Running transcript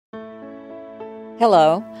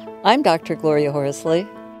Hello, I'm Dr. Gloria Horsley.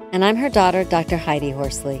 And I'm her daughter, Dr. Heidi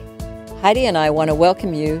Horsley. Heidi and I want to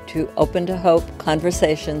welcome you to Open to Hope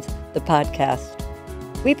Conversations, the podcast.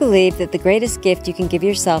 We believe that the greatest gift you can give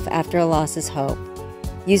yourself after a loss is hope,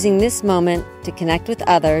 using this moment to connect with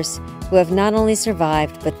others who have not only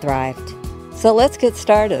survived but thrived. So let's get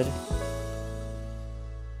started.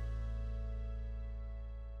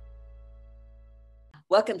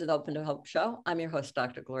 Welcome to the Open to Hope show. I'm your host,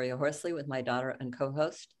 Dr. Gloria Horsley, with my daughter and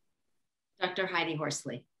co-host, Dr. Heidi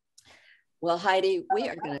Horsley. Well, Heidi, we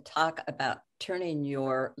are going to talk about turning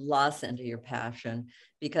your loss into your passion,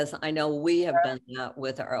 because I know we have done that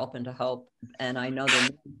with our Open to Hope, and I know there are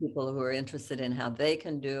many people who are interested in how they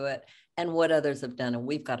can do it and what others have done, and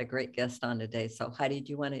we've got a great guest on today. So Heidi,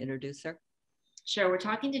 do you want to introduce her? Sure. We're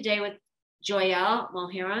talking today with Joyal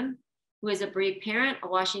Mulheron, who is a bereaved parent, a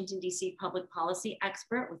Washington, D.C. public policy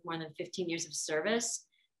expert with more than 15 years of service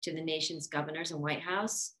to the nation's governors and White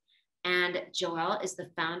House. And Joyal is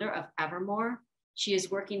the founder of Evermore. She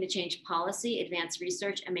is working to change policy, advance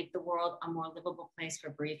research, and make the world a more livable place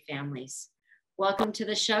for bereaved families. Welcome to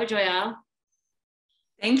the show, Joyal.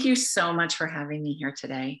 Thank you so much for having me here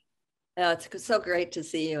today. It's so great to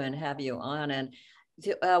see you and have you on. And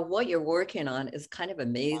what you're working on is kind of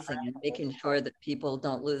amazing, and making sure that people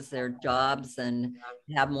don't lose their jobs and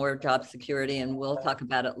have more job security. And we'll talk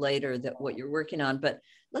about it later, that what you're working on. But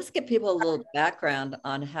let's give people a little background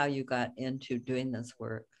on how you got into doing this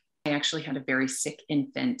work. I actually had a very sick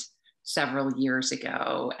infant several years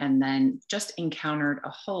ago, and then just encountered a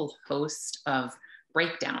whole host of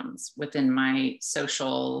breakdowns within my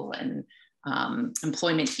social and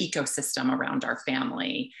employment ecosystem around our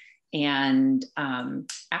family. And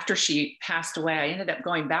after she passed away, I ended up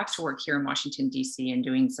going back to work here in Washington, D.C. and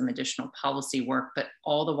doing some additional policy work, but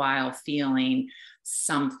all the while feeling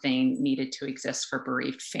something needed to exist for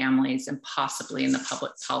bereaved families, and possibly in the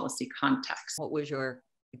public policy context. What was your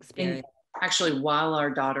experience? And actually, while our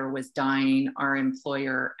daughter was dying, our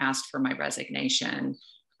employer asked for my resignation.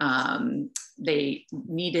 They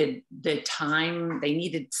needed the time, they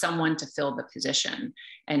needed someone to fill the position.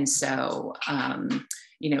 And so,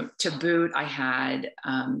 to boot, I had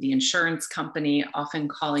the insurance company often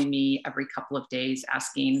calling me every couple of days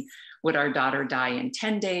asking, would our daughter die in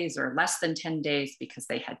 10 days or less than 10 days, because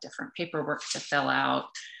they had different paperwork to fill out.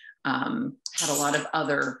 Had a lot of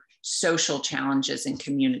other social challenges and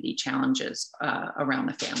community challenges around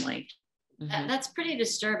the family. Mm-hmm. That's pretty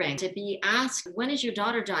disturbing to be asked, when is your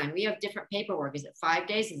daughter dying? We have different paperwork. Is it 5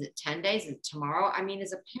 days? Is it 10 days? Is it tomorrow? I mean,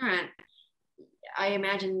 as a parent, I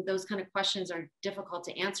imagine those kind of questions are difficult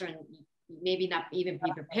to answer, and maybe not even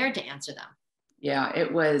be prepared to answer them. Yeah,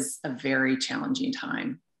 it was a very challenging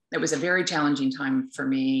time. It was a very challenging time for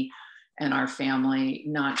me and our family,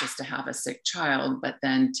 not just to have a sick child, but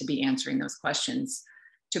then to be answering those questions.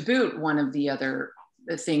 To boot, one of the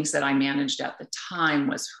things that I managed at the time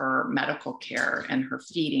was her medical care and her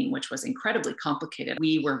feeding, which was incredibly complicated.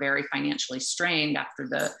 We were very financially strained after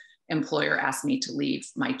the employer asked me to leave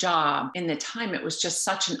my job. In the time, it was just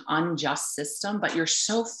such an unjust system, but you're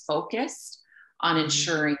so focused on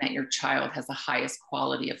ensuring that your child has the highest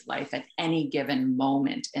quality of life at any given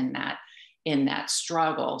moment in that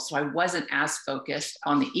struggle. So I wasn't as focused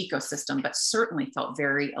on the ecosystem, but certainly felt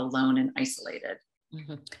very alone and isolated.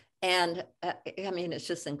 Mm-hmm. And I mean, it's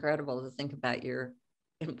just incredible to think about your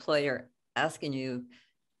employer asking you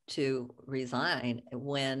to resign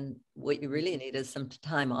when what you really need is some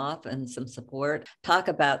time off and some support. Talk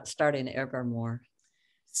about starting Evermore.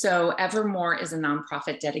 So Evermore is a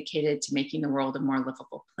nonprofit dedicated to making the world a more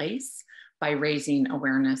livable place by raising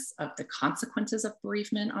awareness of the consequences of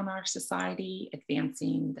bereavement on our society,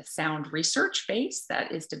 advancing the sound research base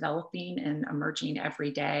that is developing and emerging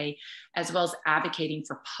every day, as well as advocating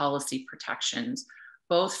for policy protections,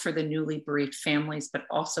 both for the newly bereaved families, but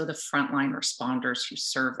also the frontline responders who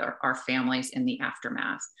serve our families in the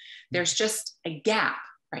aftermath. There's just a gap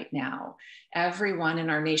right now. Everyone in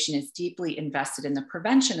our nation is deeply invested in the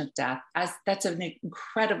prevention of death, as that's an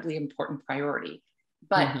incredibly important priority.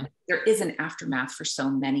 But there is an aftermath for so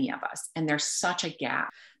many of us, and there's such a gap.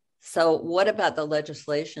 So what about the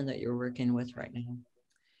legislation that you're working with right now?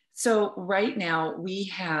 So right now we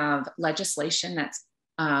have legislation that's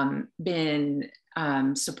been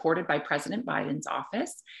supported by President Biden's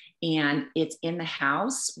office, and it's in the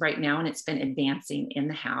House right now, and it's been advancing in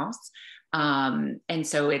the House. And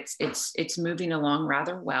so it's moving along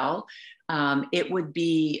rather well. It would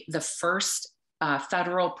be the first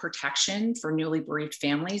federal protection for newly bereaved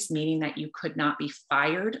families, meaning that you could not be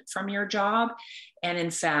fired from your job. And in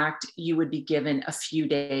fact, you would be given a few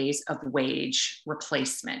days of wage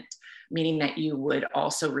replacement. meaning that you would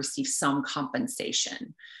also receive some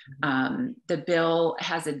compensation. The bill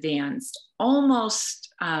has advanced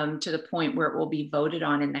almost to the point where it will be voted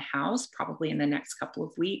on in the House, probably in the next couple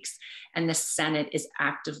of weeks. And the Senate is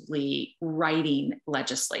actively writing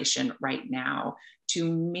legislation right now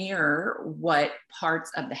to mirror what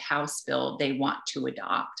parts of the House bill they want to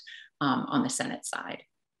adopt on the Senate side.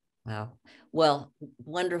 Wow. Well,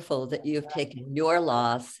 wonderful that you've taken your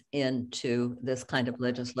loss into this kind of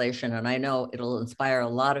legislation. And I know it'll inspire a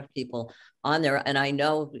lot of people on there. And I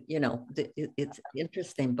know, it's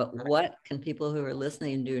interesting, but what can people who are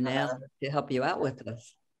listening do now to help you out with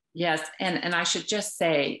this? Yes. And I should just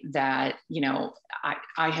say that,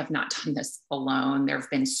 I have not done this alone. There have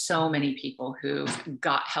been so many people who've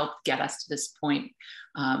helped get us to this point.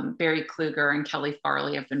 Barry Kluger and Kelly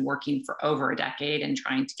Farley have been working for over a decade and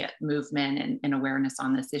trying to get movement and awareness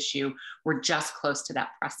on this issue. We're just close to that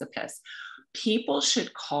precipice. People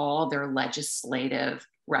should call their legislative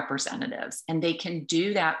representatives, and they can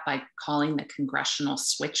do that by calling the Congressional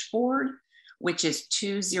Switchboard, which is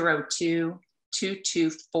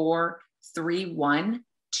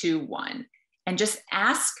 202-224-3121, and just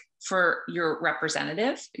ask for your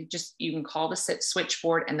representative. You can call the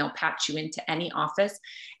switchboard and they'll patch you into any office.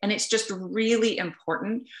 And it's just really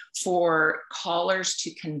important for callers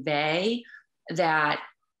to convey that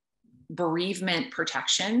bereavement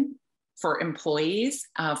protection for employees,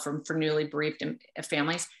 for newly bereaved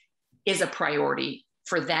families, is a priority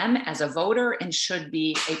for them as a voter and should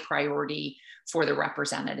be a priority for the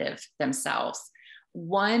representative themselves.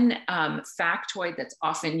 One factoid that's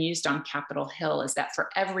often used on Capitol Hill is that for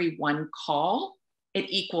every one call, it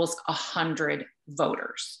equals 100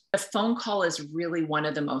 voters. The phone call is really one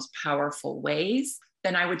of the most powerful ways.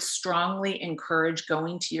 Then I would strongly encourage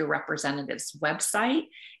going to your representative's website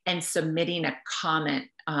and submitting a comment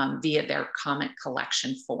via their comment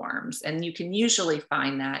collection forms. And you can usually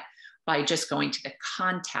find that by just going to the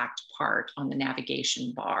contact part on the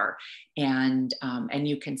navigation bar, and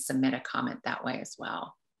you can submit a comment that way as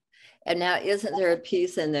well. And now, isn't there a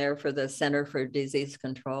piece in there for the Center for Disease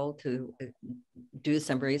Control to do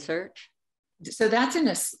some research? So that's in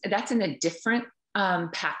a different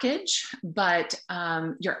package, but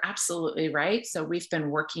you're absolutely right. So we've been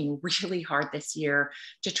working really hard this year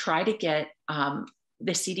to try to get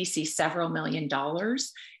the CDC several $1 million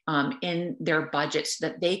in their budget so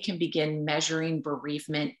that they can begin measuring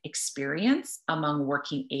bereavement experience among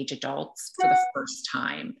working age adults for the first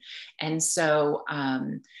time. And so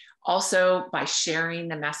also by sharing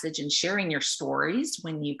the message and sharing your stories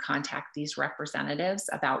when you contact these representatives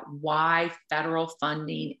about why federal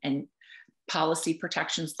funding and policy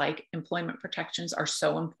protections like employment protections are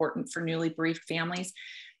so important for newly bereaved families,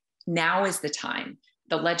 now is the time.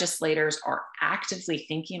 The legislators are actively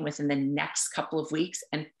thinking within the next couple of weeks,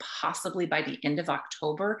 and possibly by the end of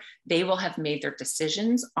October, they will have made their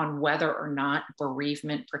decisions on whether or not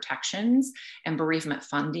bereavement protections and bereavement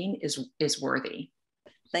funding is worthy.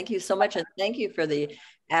 Thank you so much. And thank you for the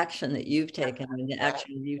action that you've taken and the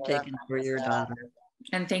action you've taken for your daughter.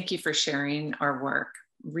 And thank you for sharing our work.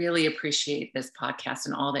 Really appreciate this podcast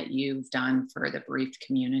and all that you've done for the bereaved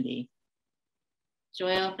community.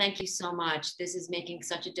 Joyal, thank you so much. This is making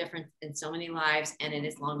such a difference in so many lives, and it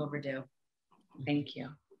is long overdue. Thank you.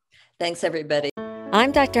 Thanks, everybody.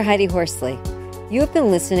 I'm Dr. Heidi Horsley. You have been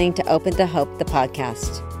listening to Open to Hope, the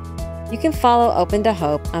podcast. You can follow Open to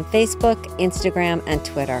Hope on Facebook, Instagram, and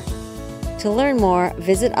Twitter. To learn more,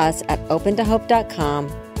 visit us at opentohope.com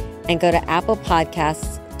and go to Apple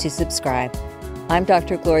Podcasts to subscribe. I'm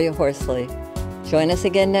Dr. Gloria Horsley. Join us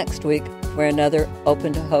again next week for another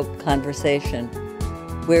Open to Hope conversation,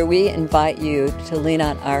 where we invite you to lean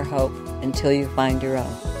on our hope until you find your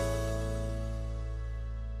own.